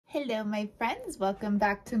Hello, my friends. Welcome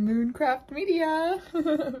back to Mooncraft Media.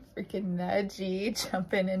 Freaking nudgy,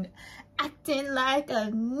 jumping and acting like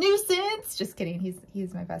a nuisance. Just kidding.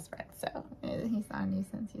 He's my best friend, so he's not a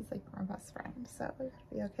nuisance. He's like my best friend, so we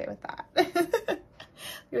gotta be okay with that.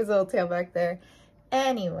 There's a little tail back there.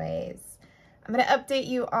 Anyways, I'm gonna update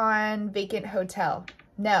you on Vacant Hotel.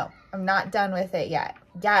 No, I'm not done with it yet.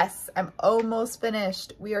 Yes, I'm almost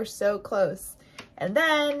finished. We are so close. And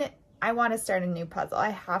then I want to start a new puzzle. I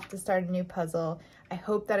have to start a new puzzle. I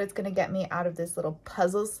hope that it's going to get me out of this little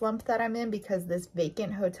puzzle slump that I'm in, because this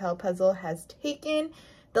Vacant Hotel puzzle has taken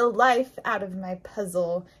the life out of my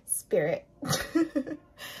puzzle spirit.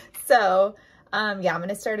 So, yeah, I'm going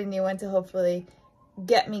to start a new one to hopefully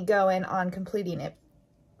get me going on completing it.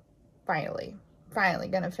 Finally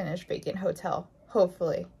going to finish Vacant Hotel,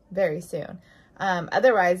 hopefully very soon.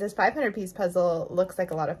 Otherwise, this 500-piece puzzle looks like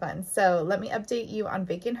a lot of fun. So let me update you on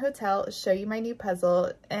Vacant Hotel, show you my new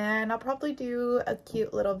puzzle, and I'll probably do a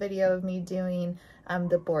cute little video of me doing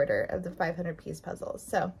the border of the 500-piece puzzle.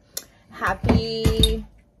 So happy,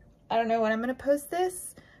 I don't know when I'm going to post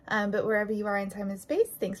this, but wherever you are in time and space,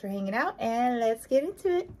 thanks for hanging out, and let's get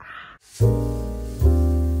into it.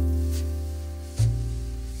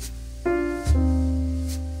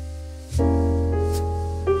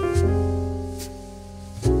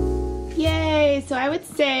 So I would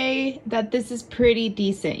say that this is pretty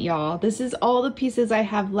decent, y'all. This is all the pieces I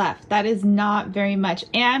have left. That is not very much.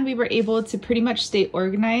 And we were able to pretty much stay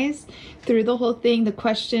organized through the whole thing. The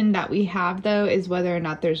question that we have, though, is whether or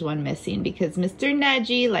not there's one missing, because Mr.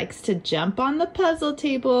 Nudgy likes to jump on the puzzle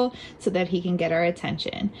table so that he can get our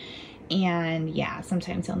attention. And yeah,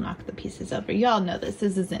 sometimes he'll knock the pieces over. Y'all know this.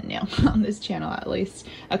 This isn't new on this channel, at least.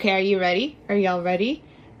 Okay, are you ready? Are y'all ready?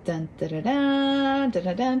 Dun da da da da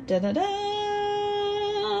da da da da da.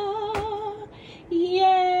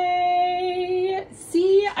 Yay!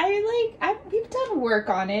 See, we've done work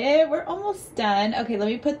on it. We're almost done. Okay, let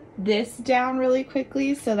me put this down really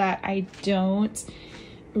quickly so that I don't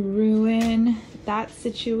ruin that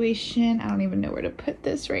situation. I don't even know where to put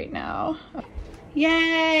this right now.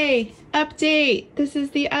 Yay! Update! This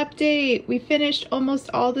is the update. We finished almost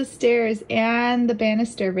all the stairs and the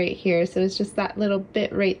banister right here. So it's just that little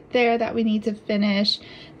bit right there that we need to finish.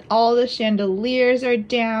 All the chandeliers are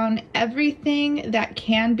down. Everything that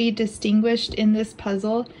can be distinguished in this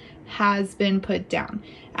puzzle has been put down.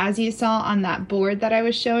 As you saw on that board that I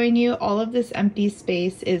was showing you, all of this empty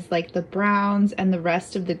space is like the browns and the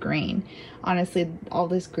rest of the green. Honestly, all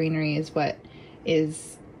this greenery is what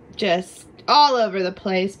is just all over the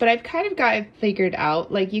place, but I've kind of got it figured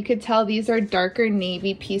out. Like, you could tell these are darker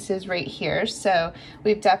navy pieces right here, so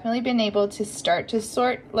we've definitely been able to start to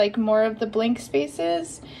sort like more of the blank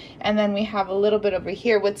spaces. And then we have a little bit over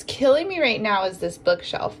here. What's killing me right now is this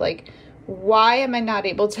bookshelf. Like, why am I not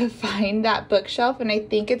able to find that bookshelf? And I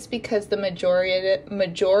think it's because the majority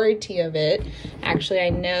of it, actually I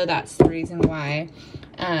know that's the reason why,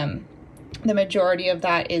 the majority of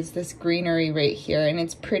that is this greenery right here, and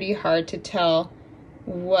it's pretty hard to tell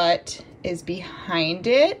what is behind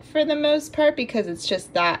it for the most part, because it's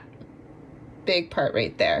just that big part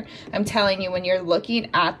right there. I'm telling you, when you're looking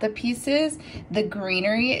at the pieces, the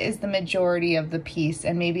greenery is the majority of the piece,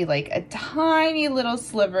 and maybe like a tiny little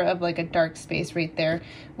sliver of like a dark space right there,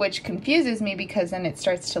 which confuses me, because then it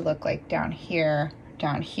starts to look like down here,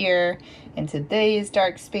 into these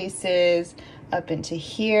dark spaces, up into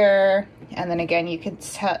here, and then again you could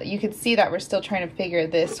see that we're still trying to figure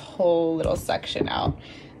this whole little section out.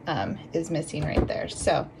 Is missing right there.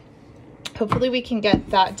 So hopefully we can get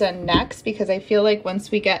that done next, because I feel like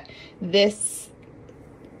once we get this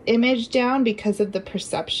image down, because of the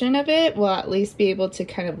perception of it, we'll at least be able to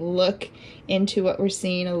kind of look into what we're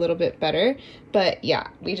seeing a little bit better. But yeah,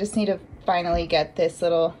 we just need to finally get this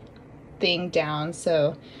little thing down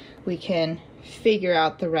so we can figure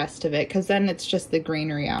out the rest of it, because then it's just the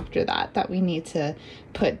greenery after that we need to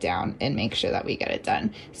put down and make sure that we get it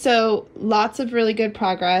done. So lots of really good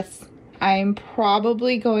progress. I'm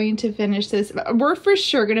probably going to finish this. We're for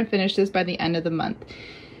sure going to finish this by the end of the month.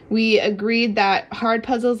 We agreed that hard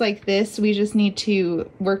puzzles like this, we just need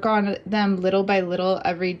to work on them little by little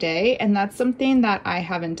every day. And that's something that I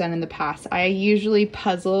haven't done in the past. I usually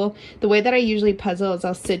puzzle, the way that I usually puzzle is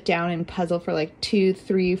I'll sit down and puzzle for like 2,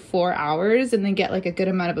 3, 4 hours and then get like a good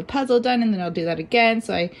amount of a puzzle done, and then I'll do that again.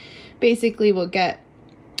 So I basically will get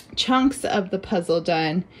chunks of the puzzle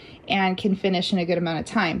done and can finish in a good amount of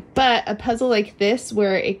time. But a puzzle like this,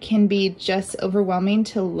 where it can be just overwhelming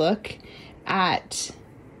to look at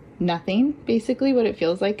nothing, basically what it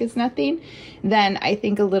feels like is nothing, then I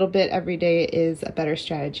think a little bit every day is a better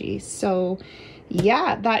strategy. So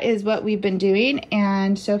yeah, that is what we've been doing,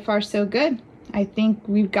 and so far so good. I think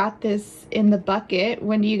we've got this in the bucket.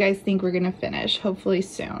 When do you guys think we're gonna finish? Hopefully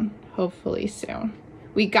soon. Hopefully soon.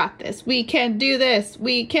 We got this. We can do this.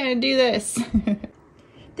 We can do this.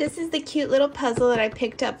 This is the cute little puzzle that I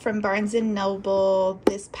picked up from Barnes & Noble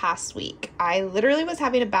this past week. I literally was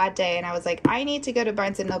having a bad day and I was like, I need to go to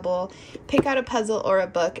Barnes & Noble, pick out a puzzle or a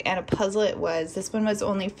book, and a puzzle it was. This one was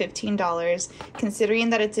only $15, considering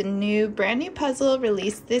that it's a brand new puzzle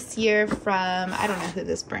released this year from, I don't know who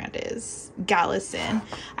this brand is, Galison.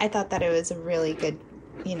 I thought that it was a really good,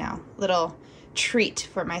 you know, little treat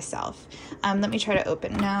for myself. Let me try to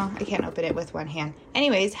open. No, I can't open it with one hand.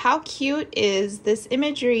 Anyways, how cute is this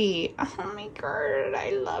imagery? Oh my god,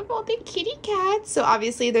 I love all the kitty cats. So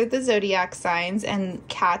obviously they're the zodiac signs and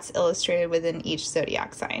cats illustrated within each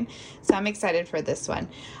zodiac sign. So I'm excited for this one.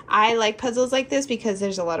 I like puzzles like this because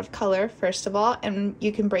there's a lot of color, first of all, and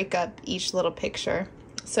you can break up each little picture.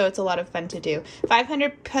 So it's a lot of fun to do.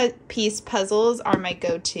 500-piece puzzles are my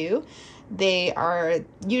go-to. They are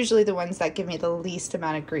usually the ones that give me the least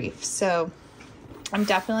amount of grief. So I'm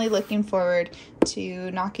definitely looking forward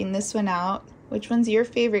to knocking this one out. Which one's your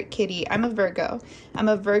favorite kitty? I'm a Virgo. I'm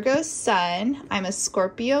a Virgo sun, I'm a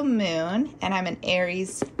Scorpio moon, and I'm an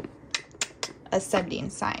Aries ascending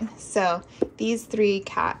sign. So these three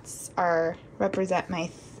cats represent my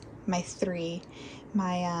three.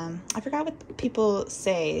 I forgot what people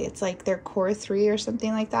say. It's like their core three or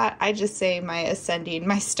something like that. I just say my ascending,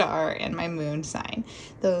 my star, and my moon sign.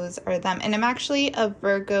 Those are them. And I'm actually a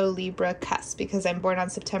Virgo Libra cusp because I'm born on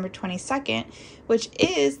September 22nd, which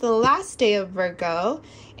is the last day of Virgo.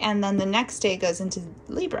 And then the next day goes into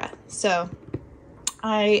Libra. So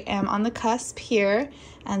I am on the cusp here,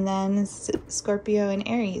 and then Scorpio and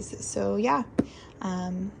Aries. So yeah.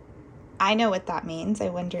 I know what that means. I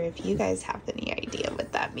wonder if you guys have any idea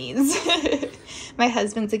what that means. My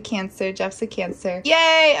husband's a Cancer, Jeff's a Cancer.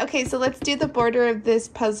 Yay! Okay, so let's do the border of this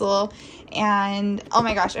puzzle. And oh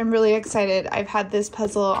my gosh, I'm really excited. I've had this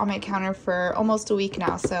puzzle on my counter for almost a week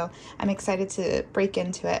now, so I'm excited to break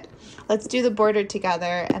into it. Let's do the border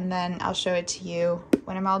together, and then I'll show it to you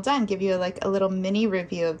when I'm all done. Give you like a little mini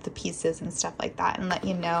review of the pieces and stuff like that, and let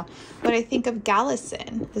you know what I think of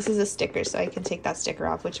Galison. This is a sticker, so I can take that sticker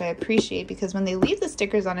off, which I appreciate, because when they leave the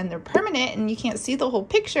stickers on and they're permanent and you can't see the whole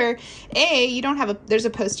picture, you don't have there's a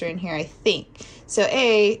poster in here, I think. So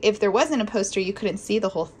if there wasn't a poster, you couldn't see the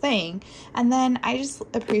whole thing. And then I just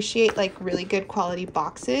appreciate like really good quality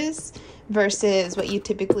boxes versus what you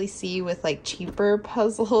typically see with like cheaper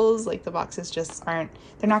puzzles. Like the boxes just they're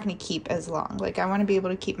not going to keep as long. Like I want to be able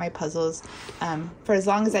to keep my puzzles for as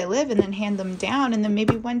long as I live, and then hand them down, and then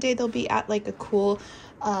maybe one day they'll be at like a cool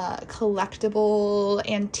collectible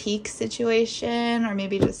antique situation, or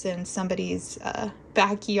maybe just in somebody's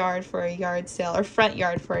backyard for a yard sale, or front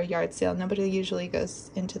yard for a yard sale. Nobody usually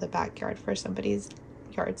goes into the backyard for somebody's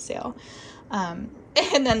yard sale.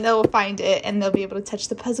 And then they'll find it and they'll be able to touch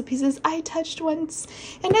the puzzle pieces I touched once,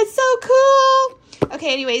 and it's so cool.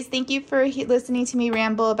 Okay, anyways, thank you for listening to me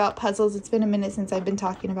ramble about puzzles. It's been a minute since I've been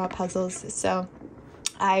talking about puzzles, so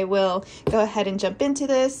I will go ahead and jump into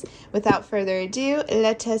this. Without further ado,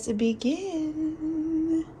 let us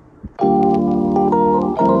begin.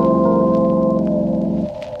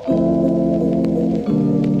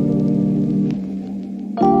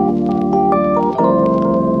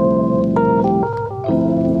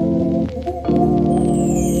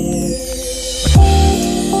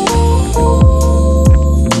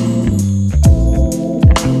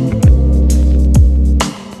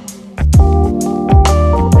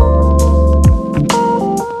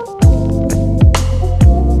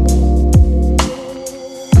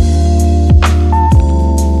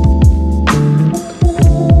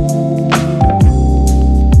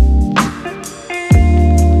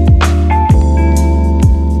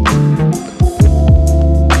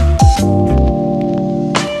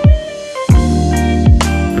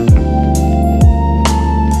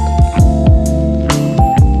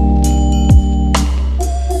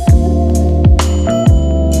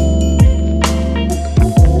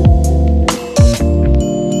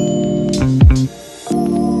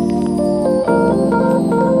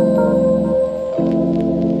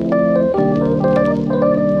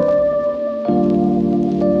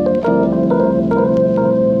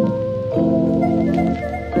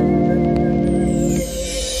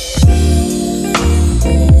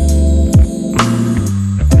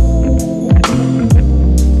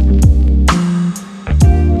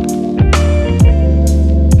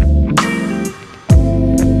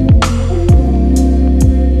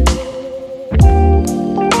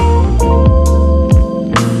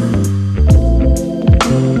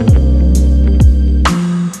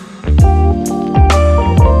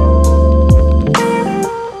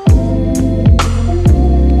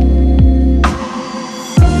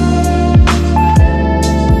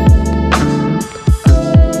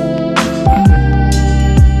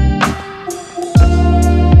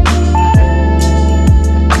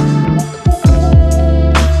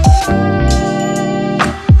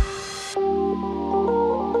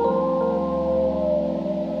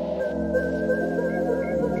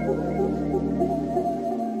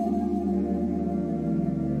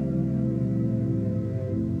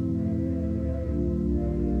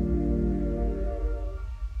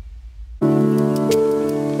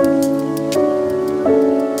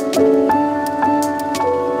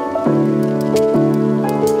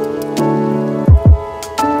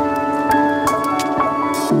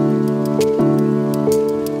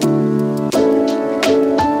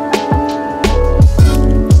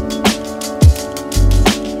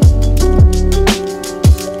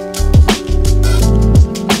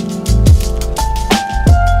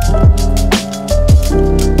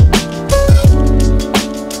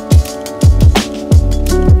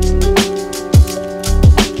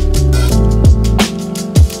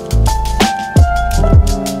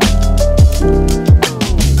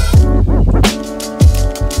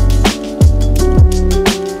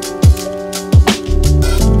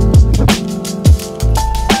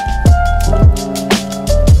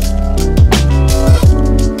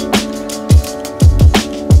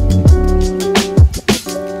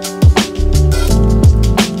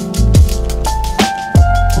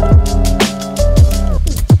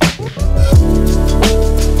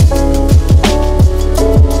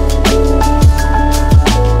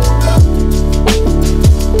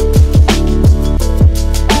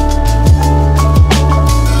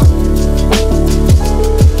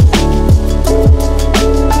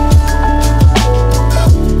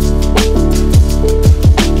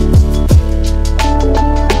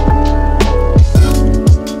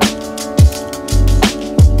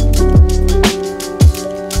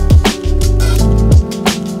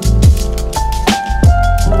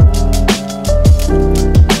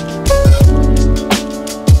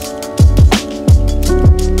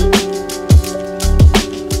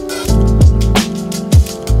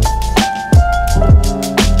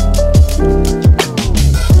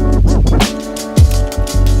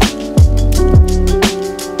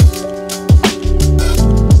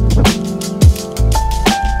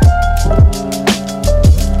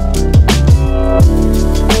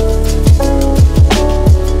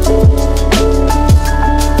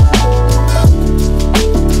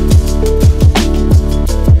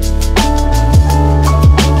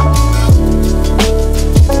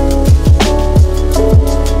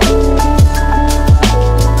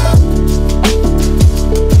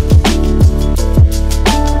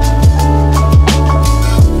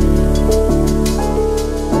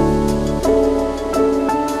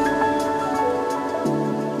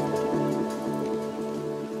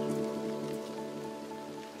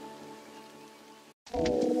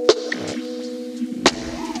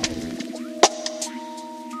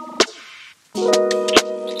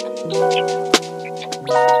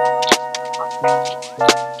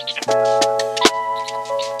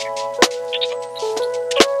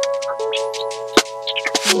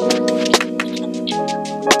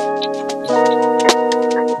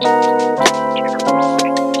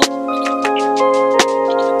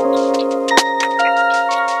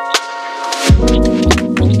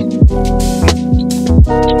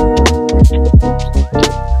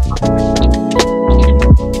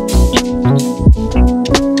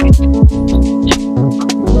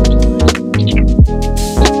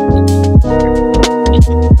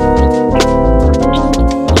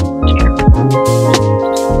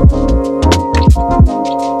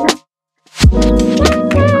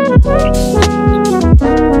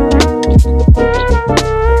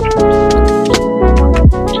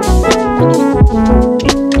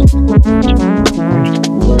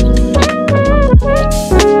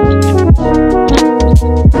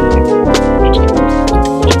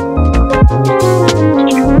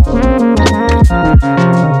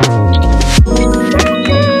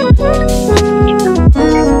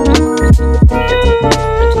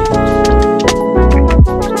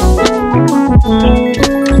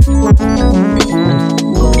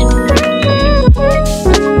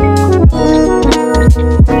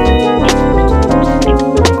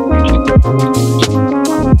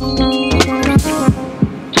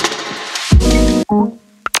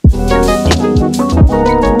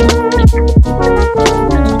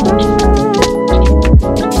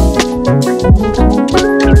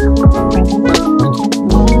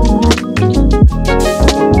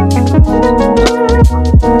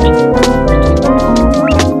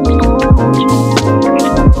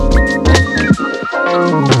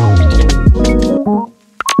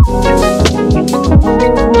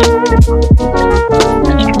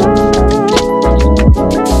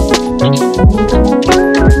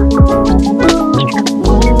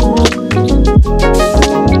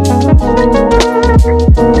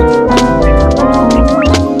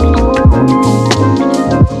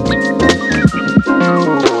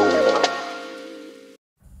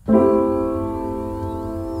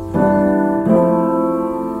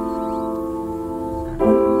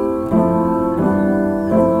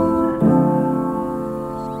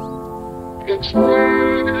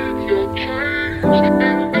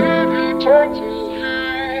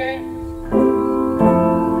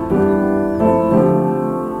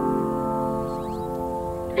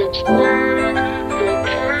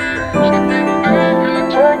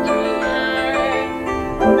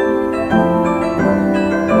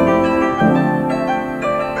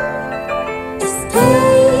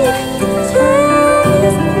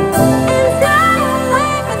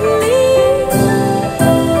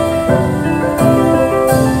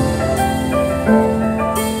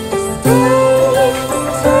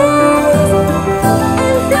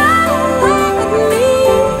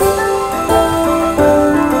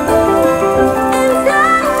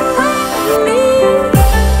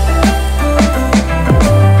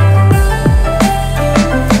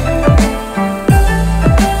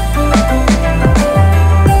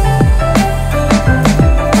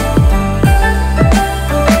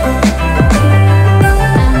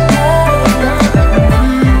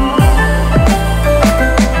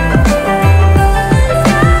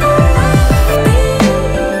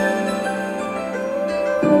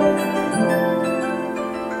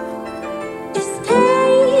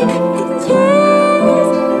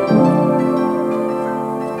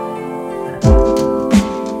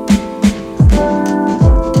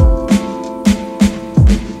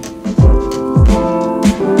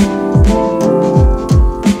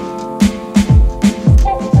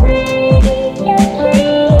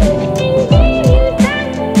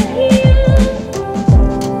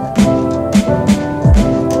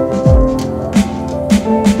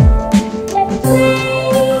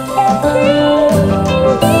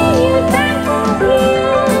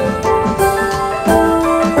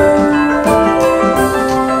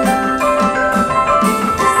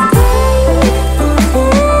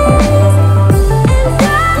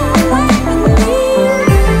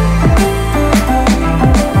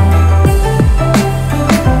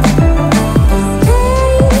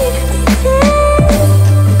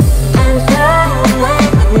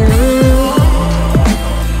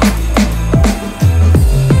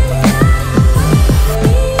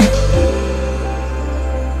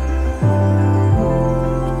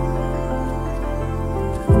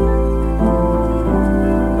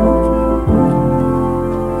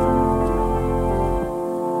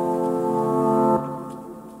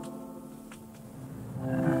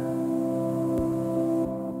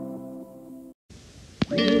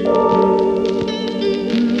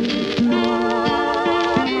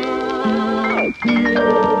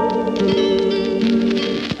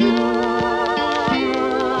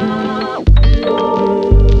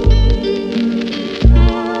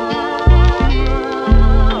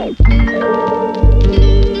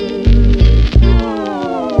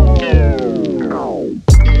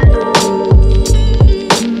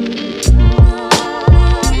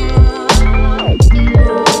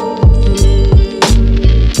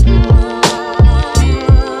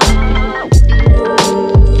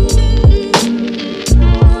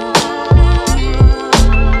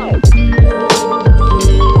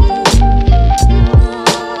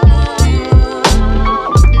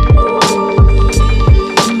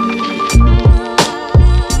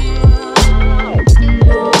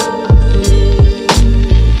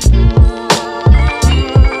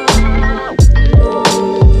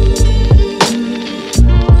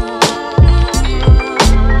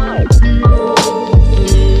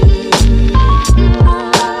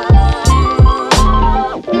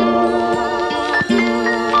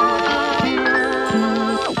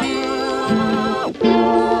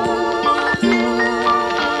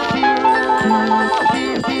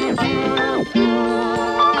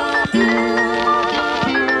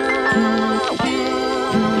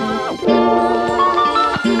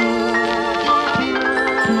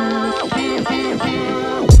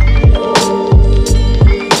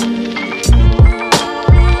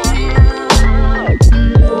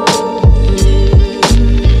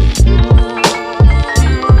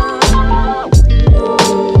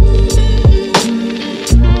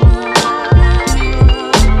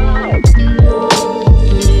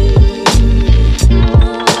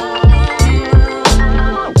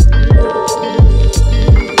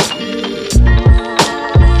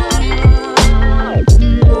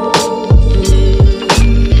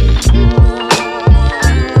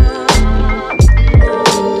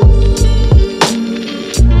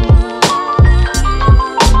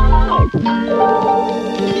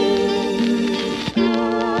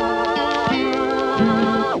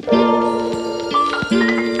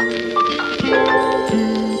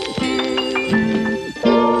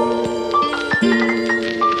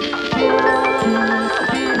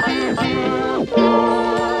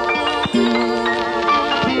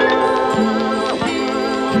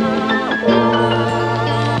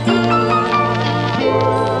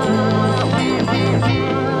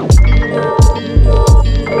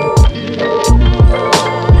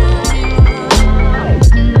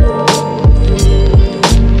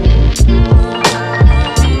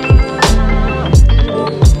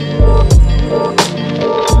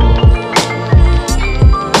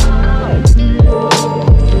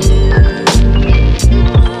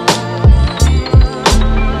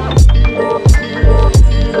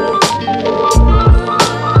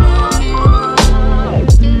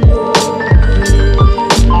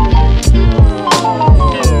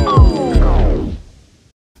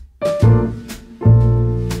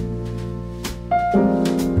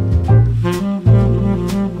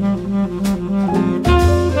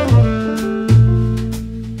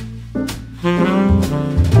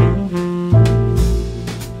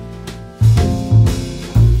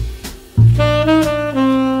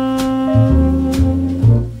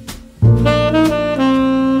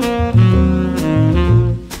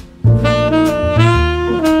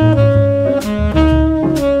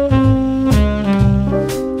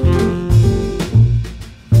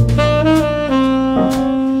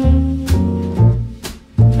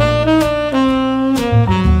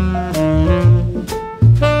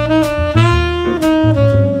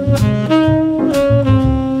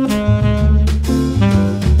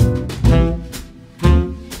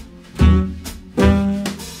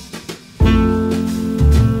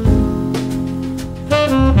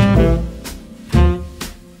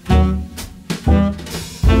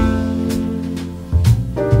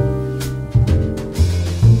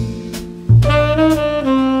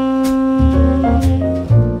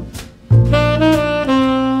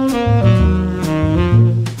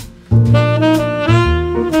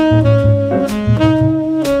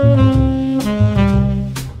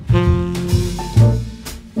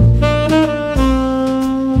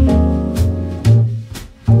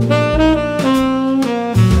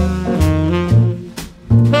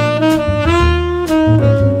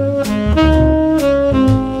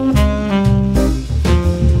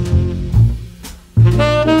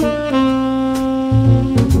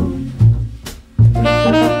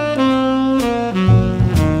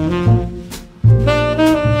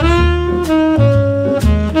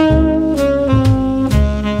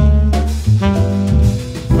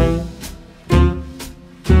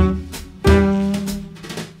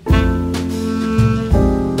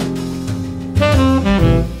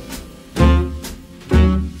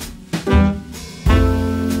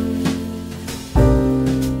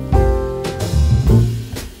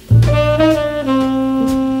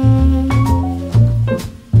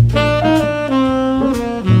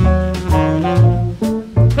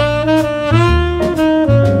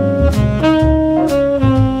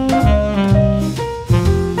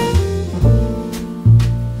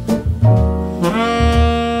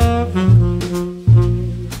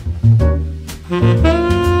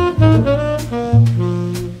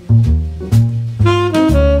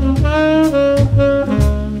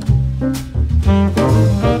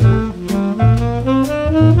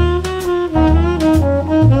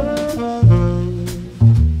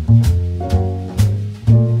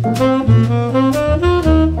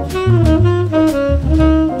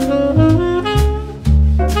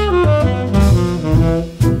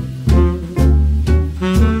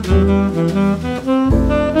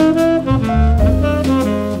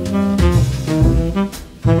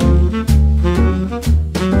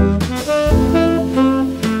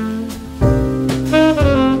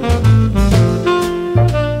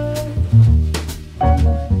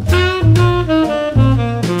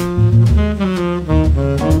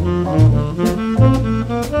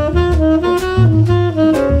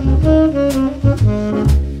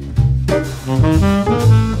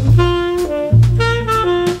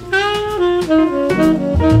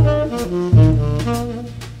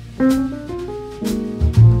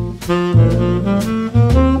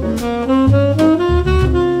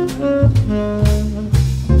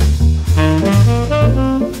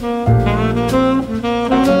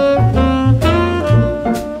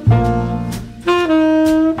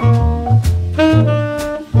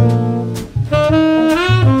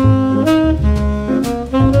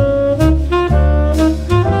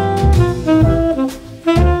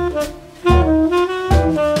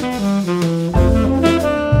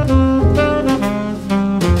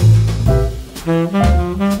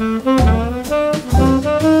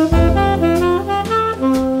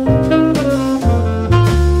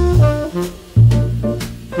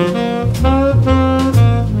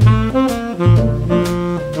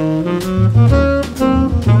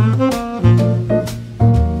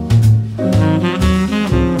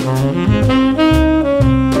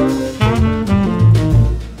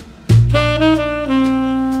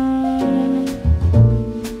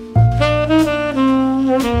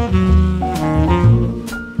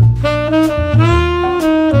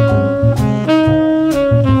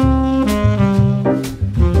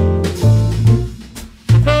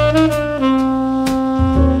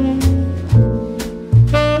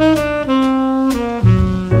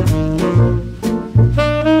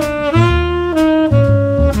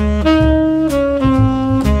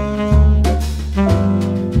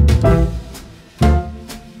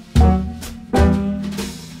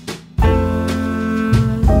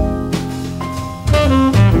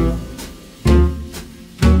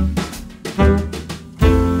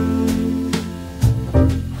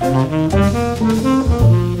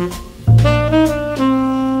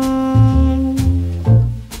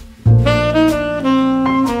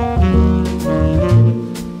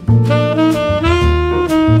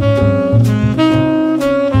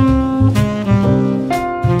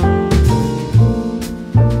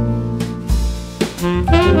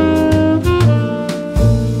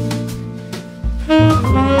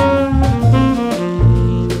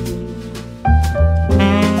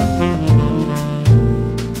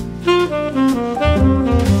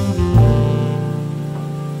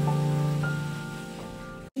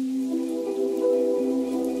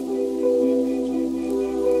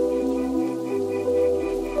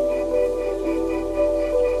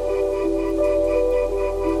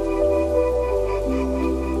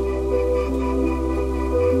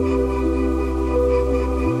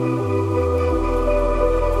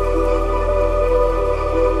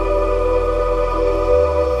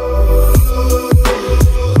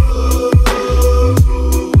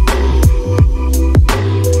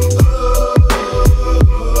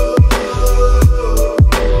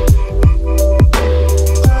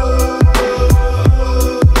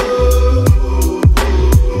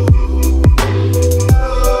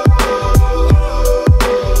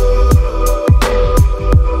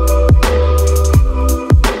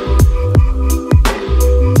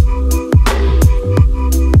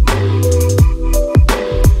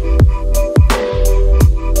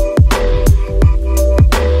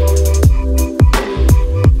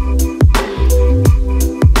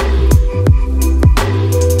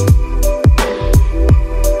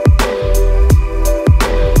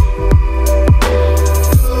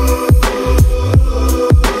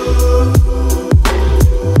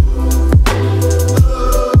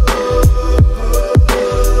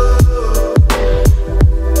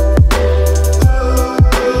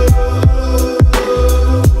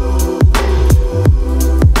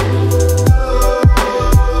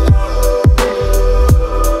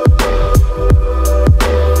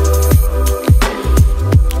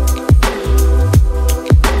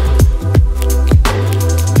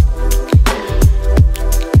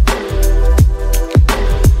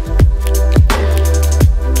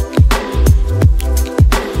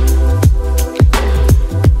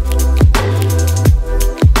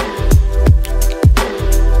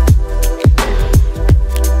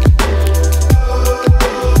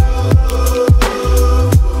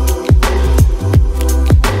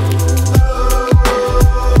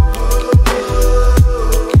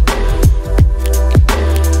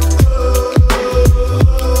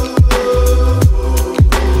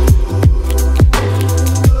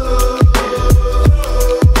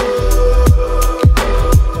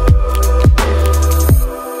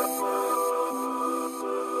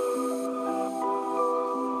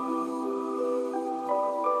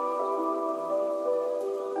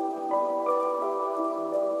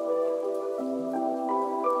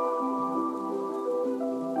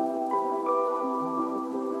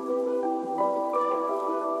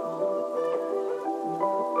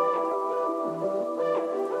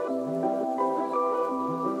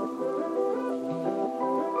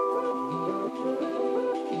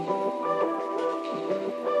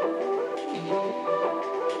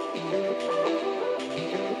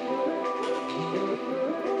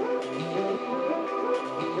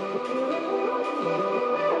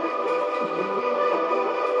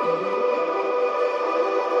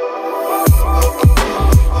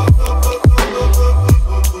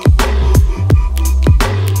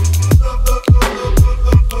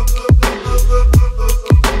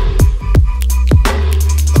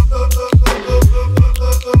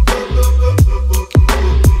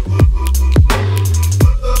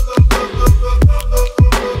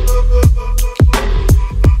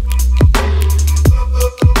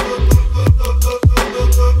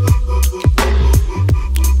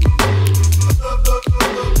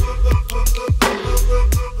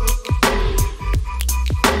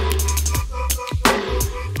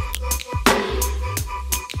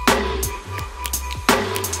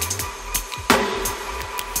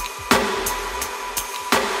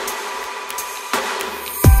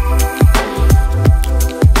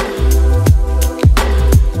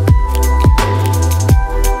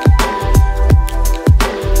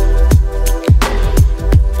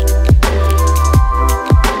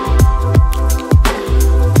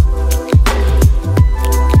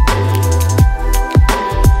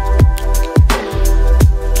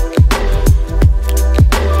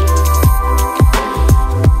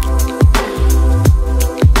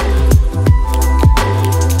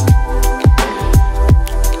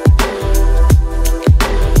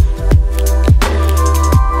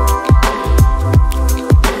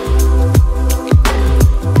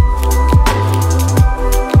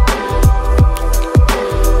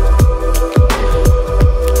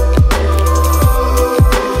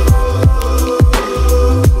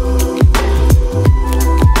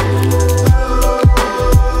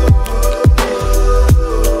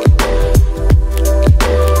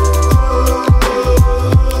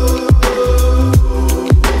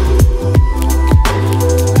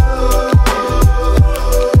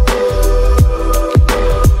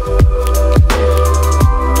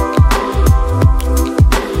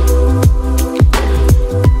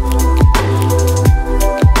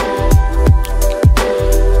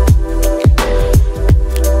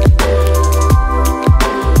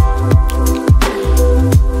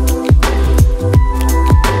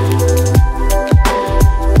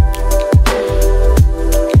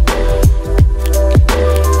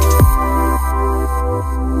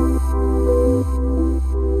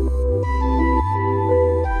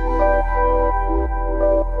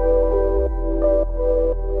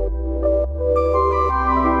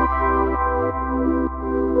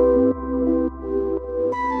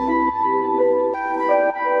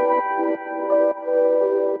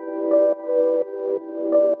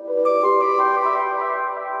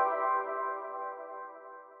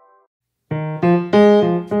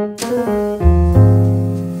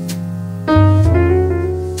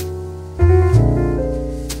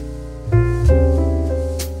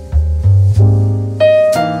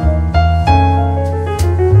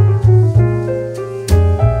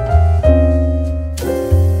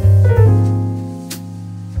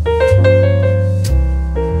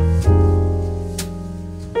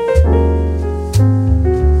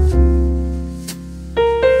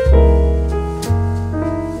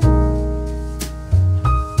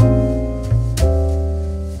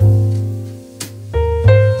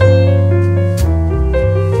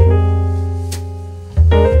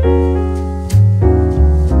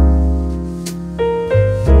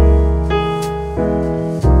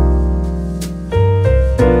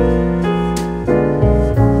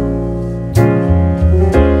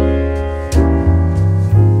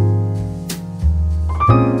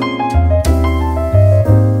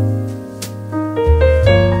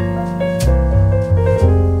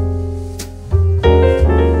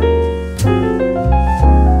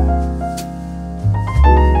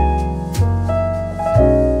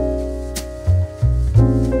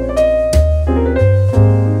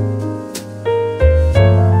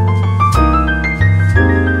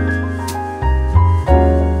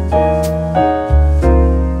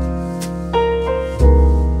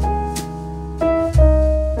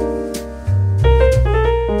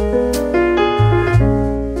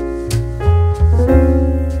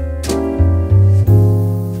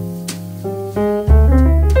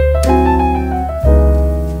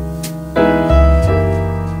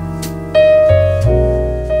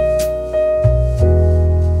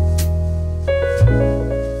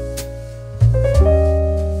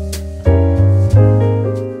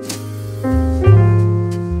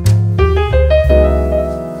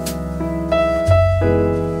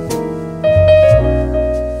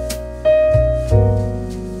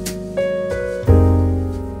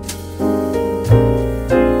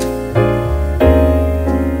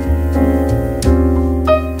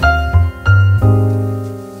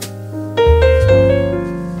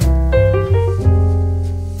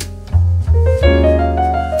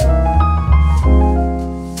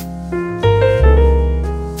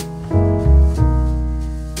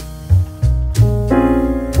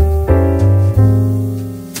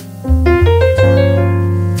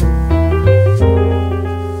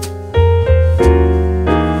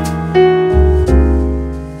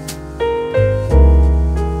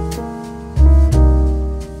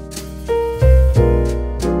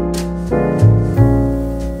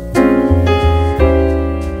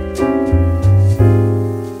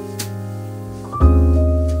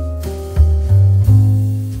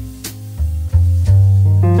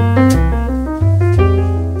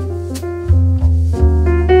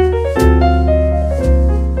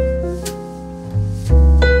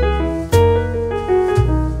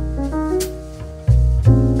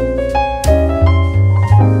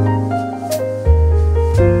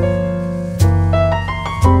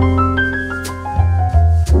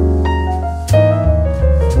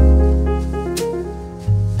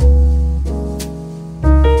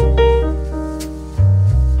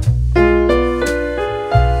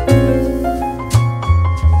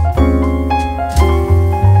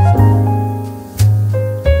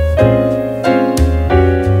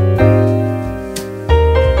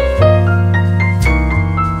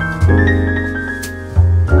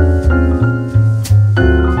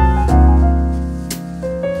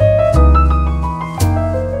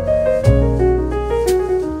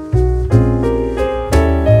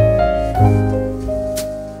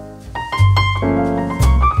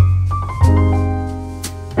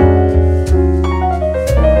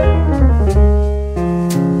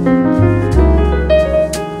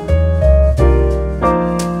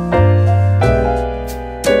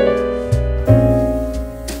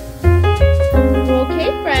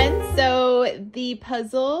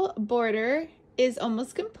 puzzle border is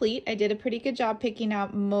almost complete. I did a pretty good job picking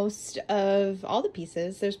out most of all the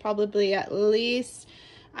pieces. There's probably at least,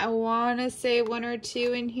 I want to say 1 or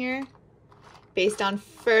 2 in here. Based on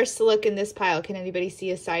first look in this pile. Can anybody see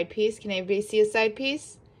a side piece? Can anybody see a side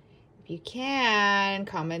piece? If you can,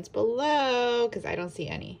 comment below, because I don't see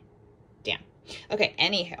any. Damn. Okay,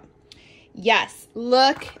 anywho. Yes,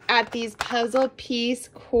 look at these puzzle piece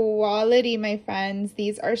quality, my friends.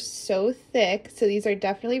 These are so thick. So these are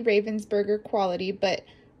definitely Ravensburger quality, but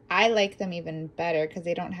I like them even better because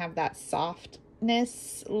they don't have that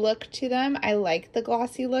softness look to them. I like the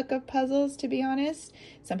glossy look of puzzles, to be honest.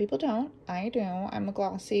 Some people don't. I do. I'm a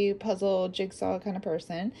glossy puzzle jigsaw kind of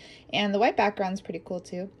person. And the white background's pretty cool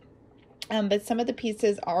too. But some of the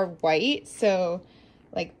pieces are white. So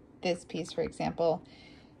like this piece, for example,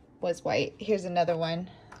 was white. Here's another one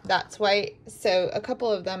that's white. So a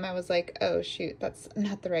couple of them I was like, oh shoot, that's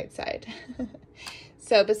not the right side.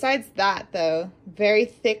 So besides that though, very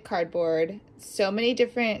thick cardboard, so many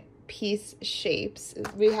different piece shapes.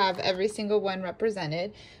 We have every single one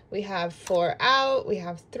represented. We have 4 out, we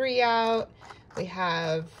have 3 out, we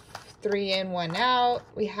have 3 in, 1 out.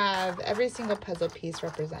 We have every single puzzle piece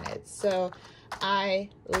represented. So I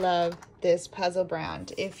love this puzzle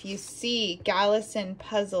brand. If you see Galison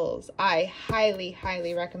puzzles, I highly,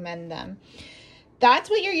 highly recommend them. That's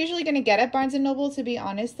what you're usually going to get at Barnes & Noble, to be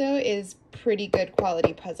honest, though, is pretty good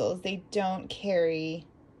quality puzzles. They don't carry,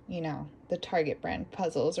 you know, the Target brand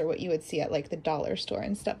puzzles or what you would see at like the dollar store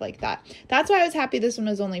and stuff like that. That's why I was happy this one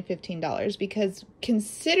was only $15, because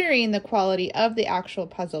considering the quality of the actual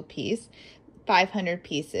puzzle piece, 500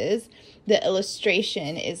 pieces, the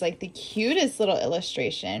illustration is like the cutest little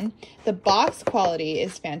illustration. The box quality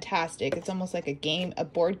is fantastic. It's almost like a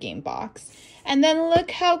board game box. And then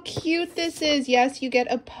look how cute this is. Yes, you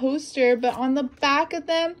get a poster, but on the back of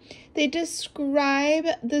them, they describe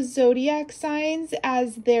the zodiac signs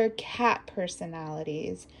as their cat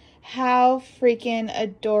personalities. How freaking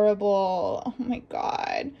adorable. Oh my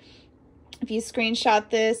God. If you screenshot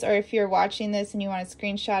this, or if you're watching this and you want to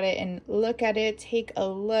screenshot it and look at it, take a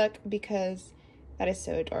look, because that is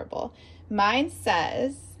so adorable. Mine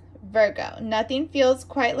says, Virgo, nothing feels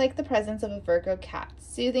quite like the presence of a Virgo cat.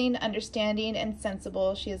 Soothing, understanding, and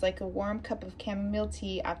sensible, she is like a warm cup of chamomile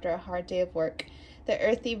tea after a hard day of work. The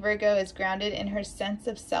earthy Virgo is grounded in her sense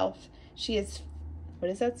of self. She is, what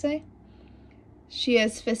does that say? She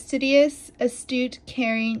is fastidious, astute,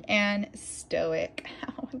 caring, and stoic.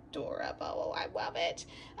 How adorable. I love it.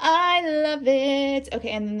 I love it. Okay,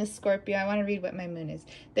 and then the Scorpio. I want to read what my moon is.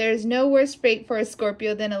 There is no worse fate for a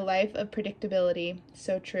Scorpio than a life of predictability.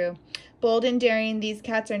 So true. Bold and daring, these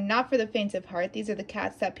cats are not for the faint of heart. These are the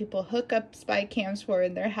cats that people hook up spy cams for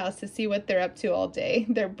in their house to see what they're up to all day.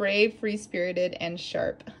 They're brave, free-spirited, and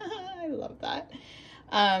sharp. I love that.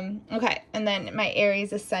 Okay, and then my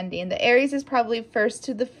Aries ascending. The Aries is probably first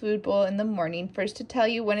to the food bowl in the morning, first to tell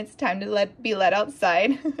you when it's time to be let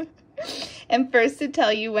outside, and first to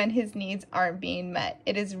tell you when his needs aren't being met.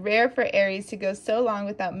 It is rare for Aries to go so long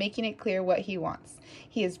without making it clear what he wants.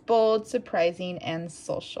 He is bold, surprising, and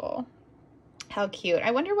social. How cute.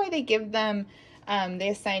 I wonder why they give them, they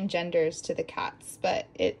assign genders to the cats, but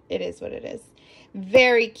it is what it is.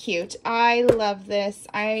 Very cute. I love this.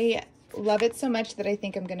 I love it so much that I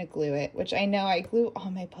think I'm gonna glue it, which I know I glue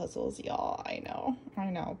all my puzzles, y'all. I know,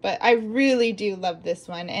 but I really do love this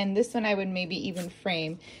one, and this one I would maybe even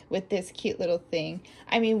frame with this cute little thing.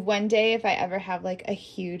 I mean, one day if I ever have like a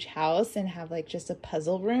huge house and have like just a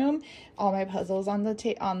puzzle room, all my puzzles on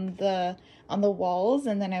the walls,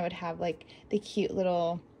 and then I would have like the cute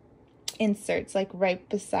little inserts like right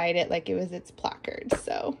beside it, like it was its placard.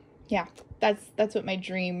 So yeah, that's what my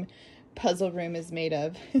dream puzzle room is made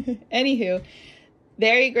of. Anywho,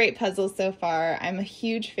 very great puzzle so far. I'm a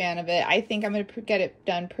huge fan of it. I think I'm going to get it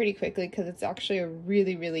done pretty quickly because it's actually a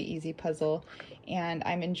really, really easy puzzle, and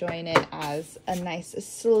I'm enjoying it as a nice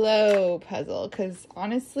slow puzzle, because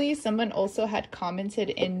honestly, someone also had commented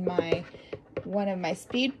in one of my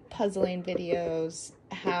speed puzzling videos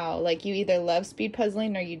how like you either love speed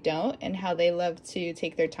puzzling or you don't, and how they love to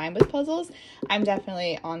take their time with puzzles. I'm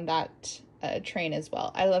definitely on that train as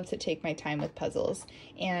well. I love to take my time with puzzles,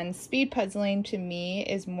 and speed puzzling to me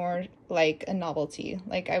is more like a novelty.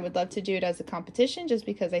 Like I would love to do it as a competition just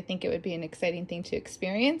because I think it would be an exciting thing to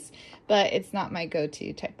experience, but it's not my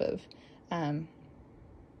go-to type of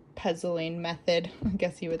puzzling method, I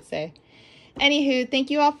guess you would say. Anywho, thank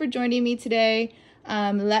you all for joining me today.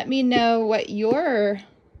 Let me know what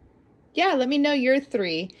let me know your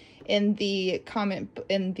 3 in the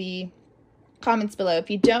comments below. If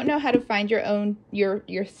you don't know how to find your own, your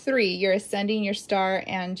three, your ascending, your star,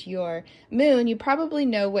 and your moon, you probably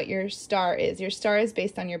know what your star is. Your star is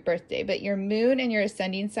based on your birthday, but your moon and your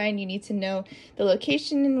ascending sign, you need to know the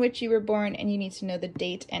location in which you were born, and you need to know the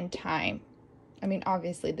date and time. I mean,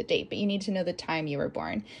 obviously the date, but you need to know the time you were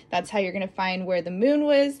born. That's how you're going to find where the moon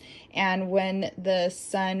was and when the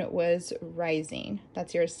sun was rising.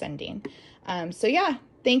 That's your ascending. So yeah.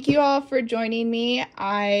 Thank you all for joining me.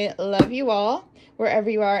 I love you all, wherever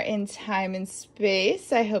you are in time and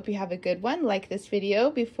space. I hope you have a good one. Like this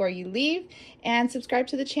video before you leave and subscribe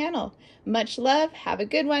to the channel. Much love. Have a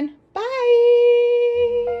good one. Bye.